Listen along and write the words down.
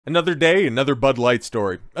Another day, another Bud Light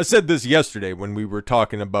story. I said this yesterday when we were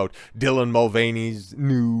talking about Dylan Mulvaney's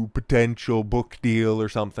new potential book deal or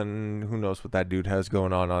something. Who knows what that dude has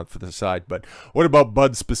going on for the side. But what about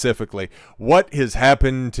Bud specifically? What has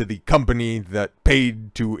happened to the company that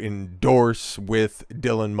paid to endorse with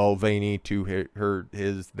Dylan Mulvaney to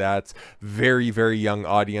his that's very, very young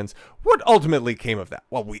audience? What ultimately came of that?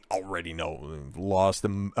 Well, we already know. Lost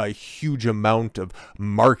a huge amount of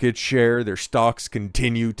market share. Their stocks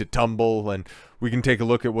continue to tumble, and we can take a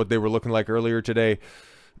look at what they were looking like earlier today.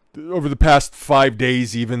 Over the past 5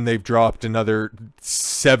 days, even, they've dropped another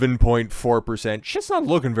 7.4%. Shit's not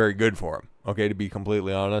looking very good for them, okay, to be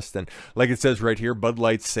completely honest. And like it says right here, Bud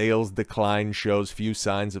Light sales decline shows few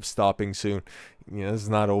signs of stopping soon. You know, it's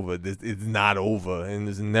not over. It's not over, and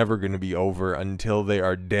it's never going to be over until they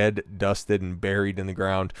are dead, dusted, and buried in the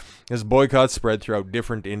ground. This boycott spread throughout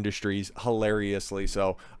different industries, hilariously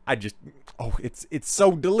so. It's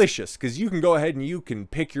so delicious because you can go ahead and you can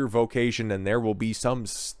pick your vocation, and there will be some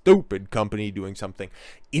stupid company doing something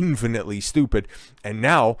infinitely stupid. And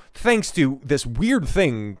now, thanks to this weird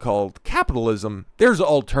thing called capitalism, there's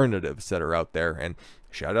alternatives that are out there, and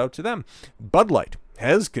shout out to them. Bud Light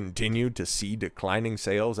has continued to see declining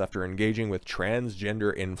sales after engaging with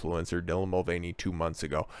transgender influencer Dylan Mulvaney 2 months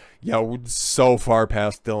ago. Yeah, we're so far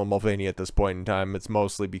past Dylan Mulvaney at this point in time. It's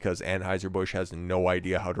mostly because Anheuser Busch has no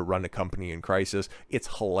idea how to run a company in crisis.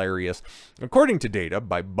 It's hilarious. According to data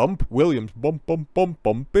by Bump Williams,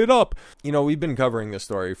 bump it up. You know, we've been covering this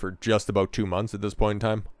story for just about 2 months at this point in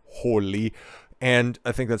time. Holy. And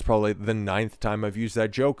I think that's probably the 9th time I've used that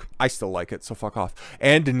joke. I still like it, so fuck off.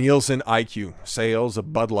 And Nielsen IQ. Sales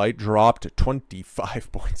of Bud Light dropped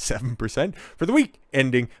 25.7% for the week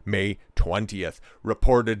ending May 20th,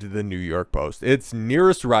 reported to the New York Post. Its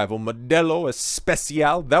nearest rival, Modelo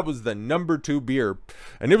Especial, that was the number 2 beer.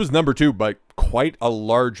 And it was number 2 by quite a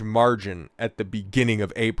large margin at the beginning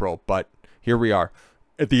of April. But here we are.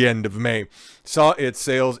 At the end of May, saw its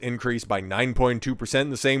sales increase by 9.2%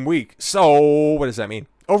 in the same week. So, what does that mean?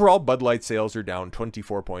 Overall, Bud Light sales are down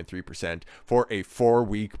 24.3% for a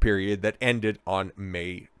 4-week period that ended on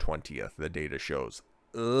May 20th, the data shows.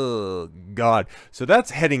 Oh, God. So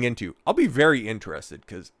that's heading into, I'll be very interested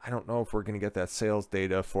because I don't know if we're going to get that sales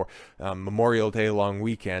data for Memorial Day long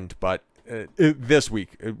weekend, but this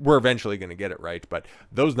week, we're eventually going to get it right. But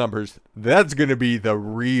those numbers, that's going to be the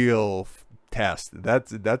real test.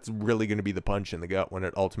 That's really going to be the punch in the gut when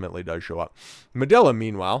it ultimately does show up. Modelo,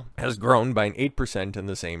 meanwhile, has grown by an 8% in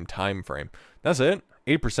the same time frame. That's it.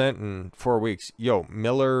 8% in 4 weeks. Yo,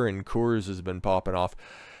 Miller and Coors has been popping off.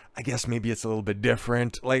 I guess maybe it's a little bit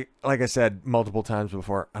different. Like I said multiple times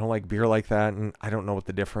before, I don't like beer like that, and I don't know what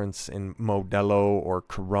the difference in Modelo or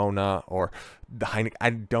Corona or the Heineken. I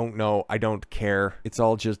don't know. I don't care. It's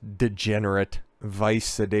all just degenerate vice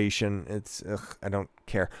sedation. It's I don't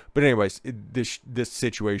care. But anyways, this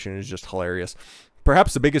situation is just hilarious.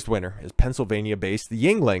 Perhaps the biggest winner is Pennsylvania-based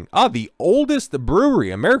Yuengling, the oldest brewery,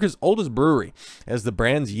 America's oldest brewery, as the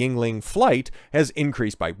brand's Yuengling Flight has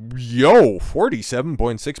increased by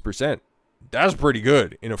 47.6%. That's pretty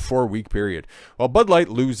good in a 4-week period. While Bud Light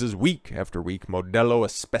loses week after week, Modelo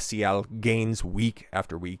Especial gains week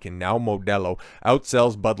after week, and now Modelo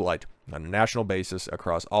outsells Bud Light on a national basis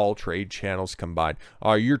across all trade channels combined.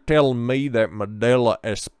 You're telling me that Modelo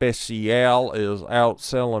Especial is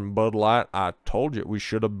outselling Bud Light? I told you we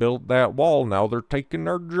should have built that wall. Now they're taking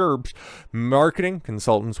our gerbs. Marketing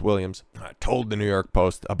consultants Williams told the New York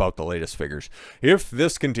Post about the latest figures. If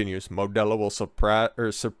this continues, Modelo will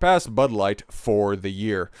surpass Bud Light for the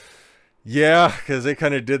year. Yeah, because they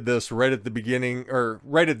kind of did this right at the beginning, or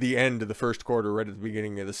right at the end of the first quarter, right at the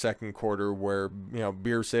beginning of the second quarter, where, you know,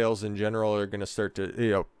 beer sales in general are going to start to,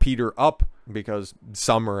 you know, peter up because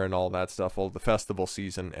summer and all that stuff, all the festival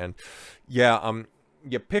season. And yeah,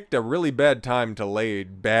 you picked a really bad time to lay a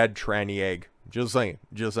bad tranny egg. Just saying.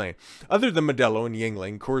 Other than Modelo and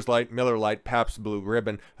Yuengling, Coors Light, Miller Lite, Pabst Blue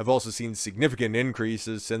Ribbon have also seen significant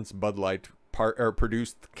increases since Bud Light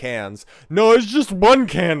produced cans. No, it's just one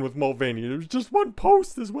can with Mulvaney. There's just one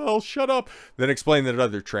post as well. Shut up. Then explain that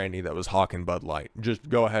other tranny that was hawking Bud Light. Just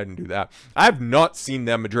go ahead and do that. I've not seen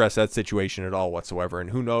them address that situation at all whatsoever,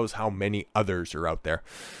 and who knows how many others are out there.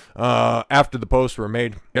 After the posts were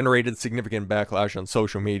made, generated significant backlash on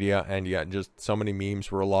social media, and yeah, just so many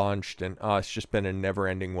memes were launched, and it's just been a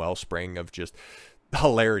never-ending wellspring of just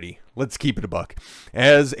hilarity. Let's keep it a buck.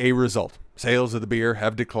 As a result, sales of the beer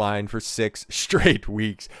have declined for 6 straight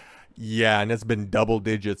weeks. Yeah, and it's been double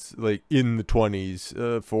digits, like in the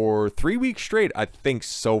 20s for 3 weeks straight, I think,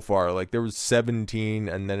 so far. Like there was 17,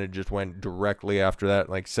 and then it just went directly after that,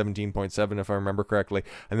 like 17.7 if I remember correctly,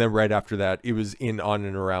 and then right after that it was on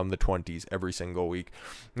and around the 20s every single week.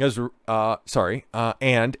 And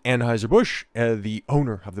Anheuser Busch, the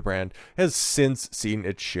owner of the brand, has since seen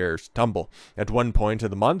its shares tumble. At one point of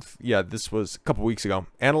the month, yeah, this was a couple weeks ago,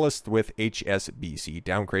 analysts with HSBC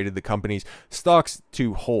downgraded the company's stocks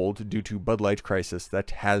to hold due to Bud Light crisis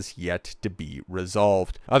that has yet to be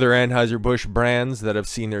resolved. Other Anheuser-Busch brands that have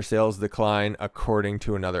seen their sales decline, according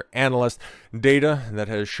to another analyst, data that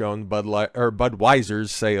has shown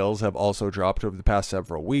Budweiser's sales have also dropped over the past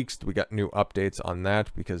several weeks. We got new updates on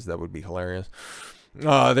that because that would be hilarious.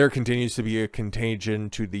 There continues to be a contagion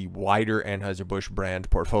to the wider Anheuser-Busch brand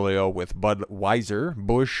portfolio, with Budweiser,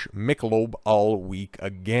 Busch, Michelob all weak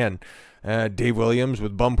again. Dave Williams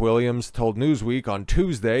with Bump Williams told Newsweek on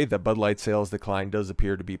Tuesday that Bud Light sales decline does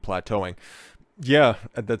appear to be plateauing. Yeah,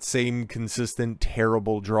 at that same consistent,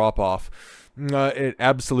 terrible drop-off.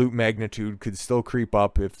 Absolute magnitude could still creep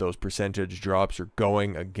up if those percentage drops are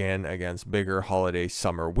going again against bigger holiday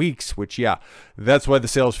summer weeks, which, yeah, that's why the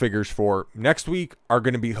sales figures for next week are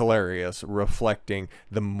going to be hilarious, reflecting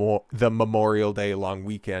the Memorial Day long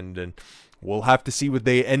weekend. And we'll have to see what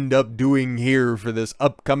they end up doing here for this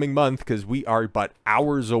upcoming month, because we are but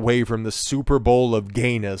hours away from the Super Bowl of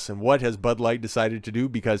gayness. And what has Bud Light decided to do?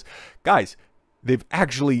 Because, guys, they've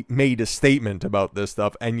actually made a statement about this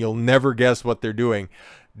stuff, and you'll never guess what they're doing.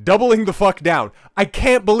 Doubling the fuck down. I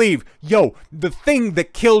can't believe, yo, the thing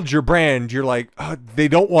that killed your brand, you're like, oh, they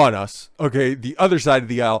don't want us. Okay, the other side of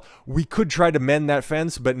the aisle, we could try to mend that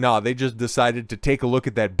fence, but nah, they just decided to take a look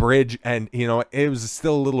at that bridge, and, you know, it was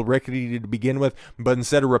still a little rickety to begin with, but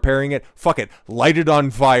instead of repairing it, fuck it, light it on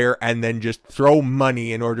fire, and then just throw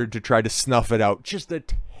money in order to try to snuff it out. Just a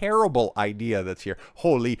terrible idea that's here.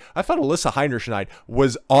 Holy, I thought Alyssa Heinerscheid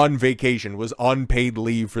was on vacation, was on paid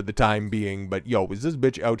leave for the time being, but yo, is this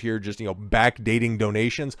bitch out here just, you know, backdating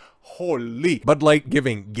donations? Holy. Bud Light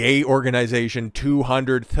giving gay organization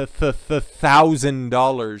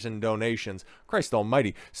 $200,000 in donations. Christ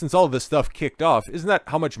almighty, since all this stuff kicked off, isn't that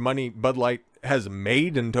how much money Bud Light has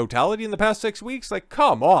made in totality in the past 6 weeks? Like,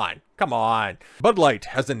 come on. Come on. Bud Light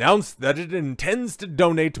has announced that it intends to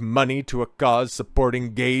donate money to a cause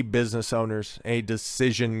supporting gay business owners, a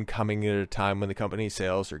decision coming at a time when the company's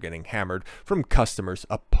sales are getting hammered from customers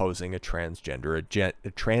opposing a transgender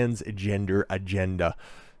agenda.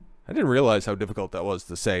 I didn't realize how difficult that was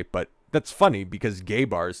to say, but that's funny because gay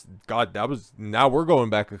bars, God, now we're going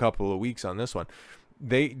back a couple of weeks on this one.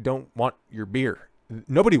 They don't want your beer.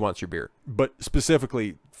 Nobody wants your beer, but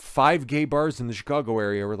specifically 5 gay bars in the Chicago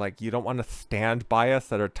area were like, you don't want to stand by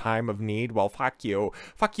us at a time of need? Well, fuck you,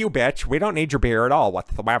 bitch. We don't need your beer at all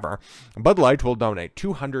whatsoever. Bud Light will donate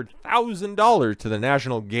 $200,000 to the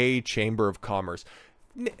National Gay Chamber of Commerce.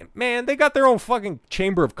 Man, they got their own fucking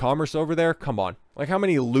Chamber of Commerce over there. Come on. Like, how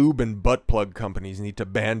many lube and butt plug companies need to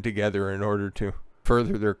band together in order to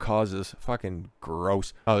further their causes? Fucking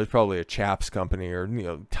gross. Oh, there's probably a Chaps company or, you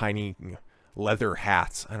know, tiny leather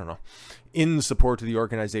hats, I don't know, in support of the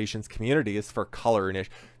organization's community. It's for color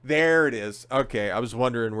initiative. There it is. Okay, I was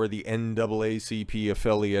wondering where the NAACP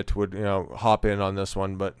affiliate would, you know, hop in on this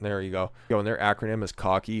one, but there you go. Yo, and their acronym is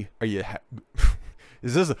cocky. Are you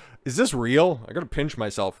is this real? I gotta pinch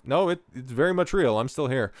myself. No, it's very much real. I'm still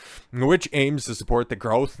here. Which aims to support the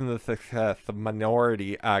growth and the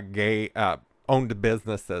minority gay owned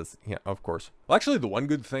businesses. Yeah, of course. Well, actually, the one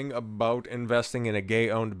good thing about investing in a gay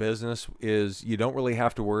owned business is you don't really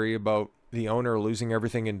have to worry about the owner losing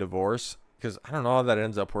everything in divorce, because I don't know how that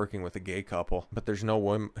ends up working with a gay couple, but there's no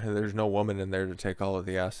woman in there to take all of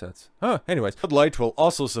the assets. Anyways, Bud Light will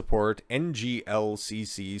also support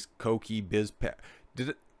NGLCC's Koki BizPay.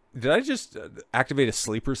 Did I just activate a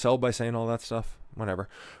sleeper cell by saying all that stuff? Whatever.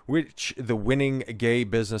 Which the winning gay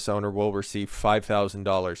business owner will receive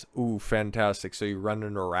 $5,000. Ooh, fantastic. So you're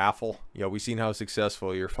running a raffle? Yeah, we seen how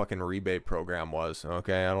successful your fucking rebate program was.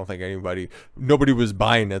 Okay, I don't think nobody was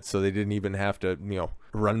buying it, so they didn't even have to, you know,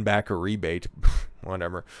 run back a rebate.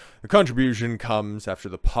 Whatever. The contribution comes after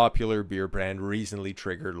the popular beer brand recently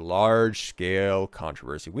triggered large-scale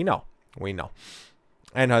controversy. We know.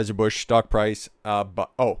 Anheuser Busch stock price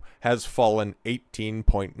has fallen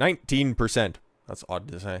 18.19%. That's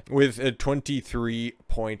odd to say. With a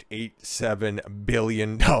 $23.87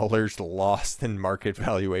 billion lost in market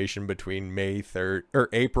valuation between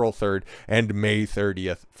April 3rd and May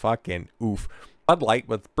 30th. Fucking oof. Bud Light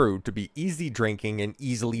was brewed to be easy drinking and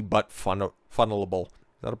easily butt funnelable.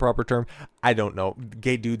 Is that a proper term? I don't know.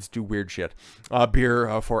 Gay dudes do weird shit.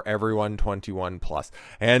 Beer for everyone 21 plus.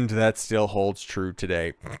 And that still holds true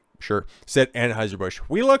today. Sure. Said Anheuser Busch.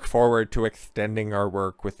 We look forward to extending our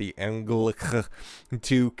work with the Yuengling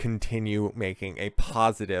to continue making a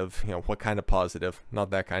positive, what kind of positive?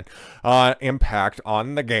 Not that kind. Impact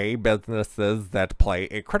on the gay businesses that play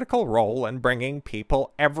a critical role in bringing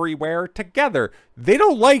people everywhere together. They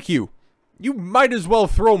don't like you. You might as well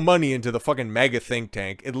throw money into the fucking mega think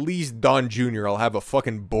tank. At least Don Jr. will have a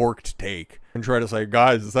fucking borked take and try to say,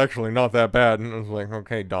 guys, it's actually not that bad. And I was like,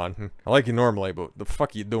 okay, Don, I like you normally, but the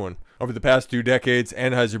fuck you doing? Over the past 2 decades,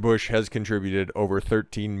 Anheuser Busch has contributed over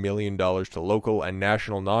 $13 million to local and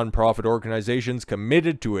national nonprofit organizations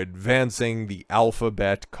committed to advancing the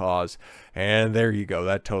alphabet cause. And there you go.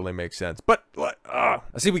 That totally makes sense. But I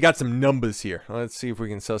see we got some numbers here. Let's see if we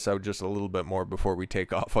can suss out just a little bit more before we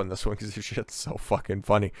take off on this one, because this shit's so fucking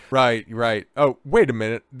funny. Right. Oh, wait a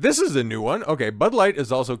minute. This is a new one. Okay, Bud Light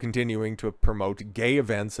is also continuing to promote gay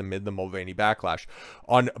events amid the Mulvaney backlash.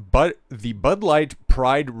 The Bud Light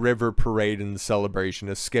Pride River Parade and celebration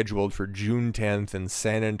is scheduled for June 10th in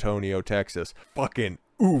San Antonio, Texas. Fucking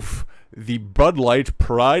oof. The Bud Light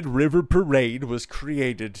Pride River Parade was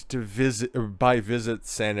created to Visit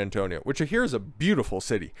San Antonio, which I hear is a beautiful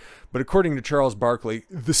city. But according to Charles Barkley,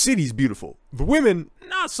 the city's beautiful. The women,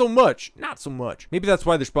 not so much. Not so much. Maybe that's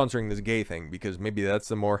why they're sponsoring this gay thing, because maybe that's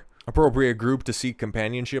the more appropriate group to seek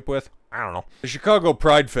companionship with. I don't know. The Chicago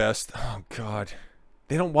Pride Fest. Oh, God.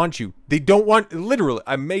 They don't want you. They don't want, literally,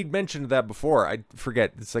 I made mention of that before. I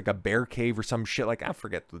forget. It's like a bear cave or some shit. Like, I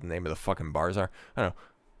forget what the name of the fucking bars are. I don't know.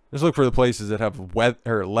 Just look for the places that have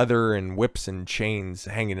leather and whips and chains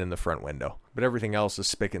hanging in the front window. But everything else is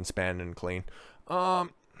spick and span and clean.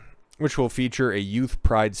 Which will feature a youth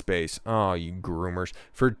pride space. Oh, you groomers.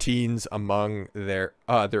 For teens among their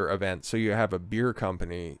other events. So you have a beer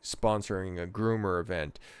company sponsoring a groomer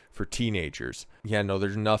event for teenagers. Yeah, no,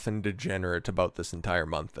 there's nothing degenerate about this entire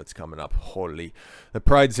month that's coming up. Holy. The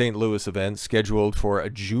Pride St. Louis event scheduled for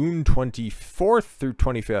June 24th through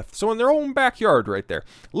 25th. So in their own backyard right there.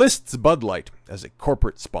 Lists Bud Light as a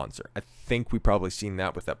corporate sponsor. I think we probably seen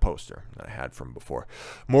that with that poster that I had from before.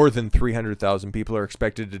 More than 300,000 people are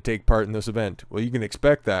expected to take part in this event. Well, you can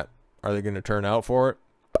expect that. Are they going to turn out for it?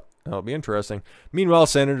 That'll be interesting. Meanwhile,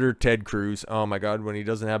 Senator Ted Cruz, oh my God, when he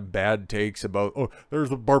doesn't have bad takes about, oh,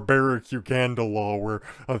 there's a barbaric Uganda law where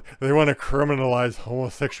they want to criminalize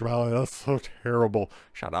homosexuality. That's so terrible.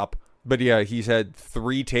 Shut up. But yeah, he's had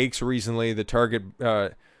 3 takes recently. The Target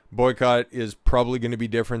boycott is probably going to be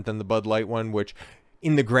different than the Bud Light one, which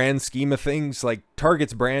in the grand scheme of things, like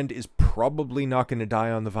Target's brand is probably not going to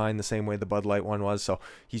die on the vine the same way the Bud Light one was. So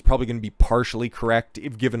he's probably going to be partially correct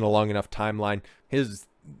if given a long enough timeline. His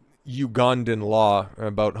Ugandan law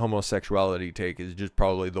about homosexuality take is just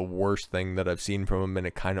probably the worst thing that I've seen from him, and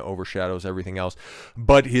it kind of overshadows everything else.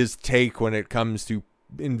 But his take when it comes to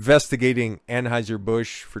investigating Anheuser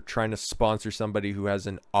Busch for trying to sponsor somebody who has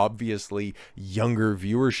an obviously younger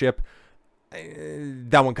viewership,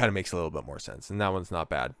 that one kind of makes a little bit more sense, and that one's not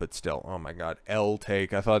bad. But still, oh my God, L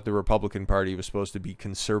take. I thought the Republican Party was supposed to be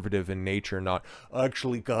conservative in nature, not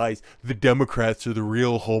actually, guys, the Democrats are the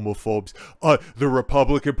real homophobes. The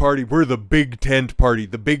Republican Party, we're the big tent party,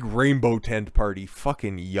 the big rainbow tent party.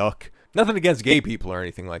 Fucking yuck. Nothing against gay people or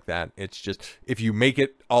anything like that. It's just, if you make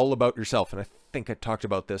it all about yourself, and I think I talked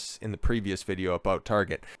about this in the previous video about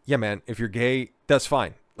Target. Yeah, man, if you're gay, that's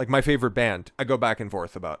fine. Like my favorite band, I go back and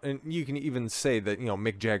forth about. And you can even say that,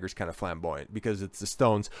 Mick Jagger's kind of flamboyant because it's the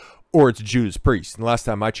Stones or it's Judas Priest. And last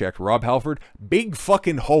time I checked, Rob Halford, big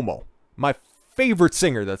fucking homo. My favorite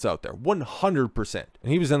singer that's out there, 100%.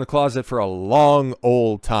 And he was in the closet for a long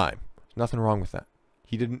old time. There's nothing wrong with that.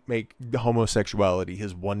 He didn't make homosexuality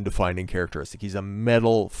his one defining characteristic. He's a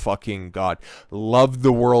metal fucking god. Loved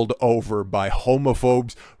the world over by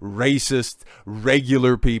homophobes, racists,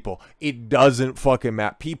 regular people. It doesn't fucking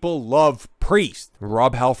matter. People love Priest.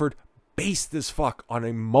 Rob Halford, based as fuck on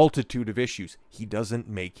a multitude of issues. He doesn't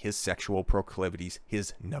make his sexual proclivities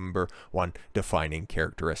his number one defining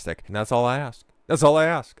characteristic. And that's all I ask. That's all I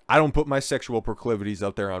ask. I don't put my sexual proclivities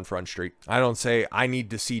out there on Front Street. I don't say I need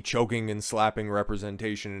to see choking and slapping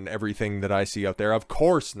representation in everything that I see out there. Of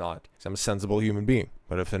course not. 'Cause I'm a sensible human being.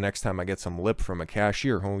 But if the next time I get some lip from a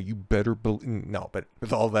cashier, oh, you better believe. No, but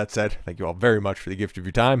with all that said, thank you all very much for the gift of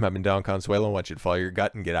your time. I've been Don Consuelo. I want you to follow your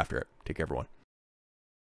gut and get after it. Take care, everyone.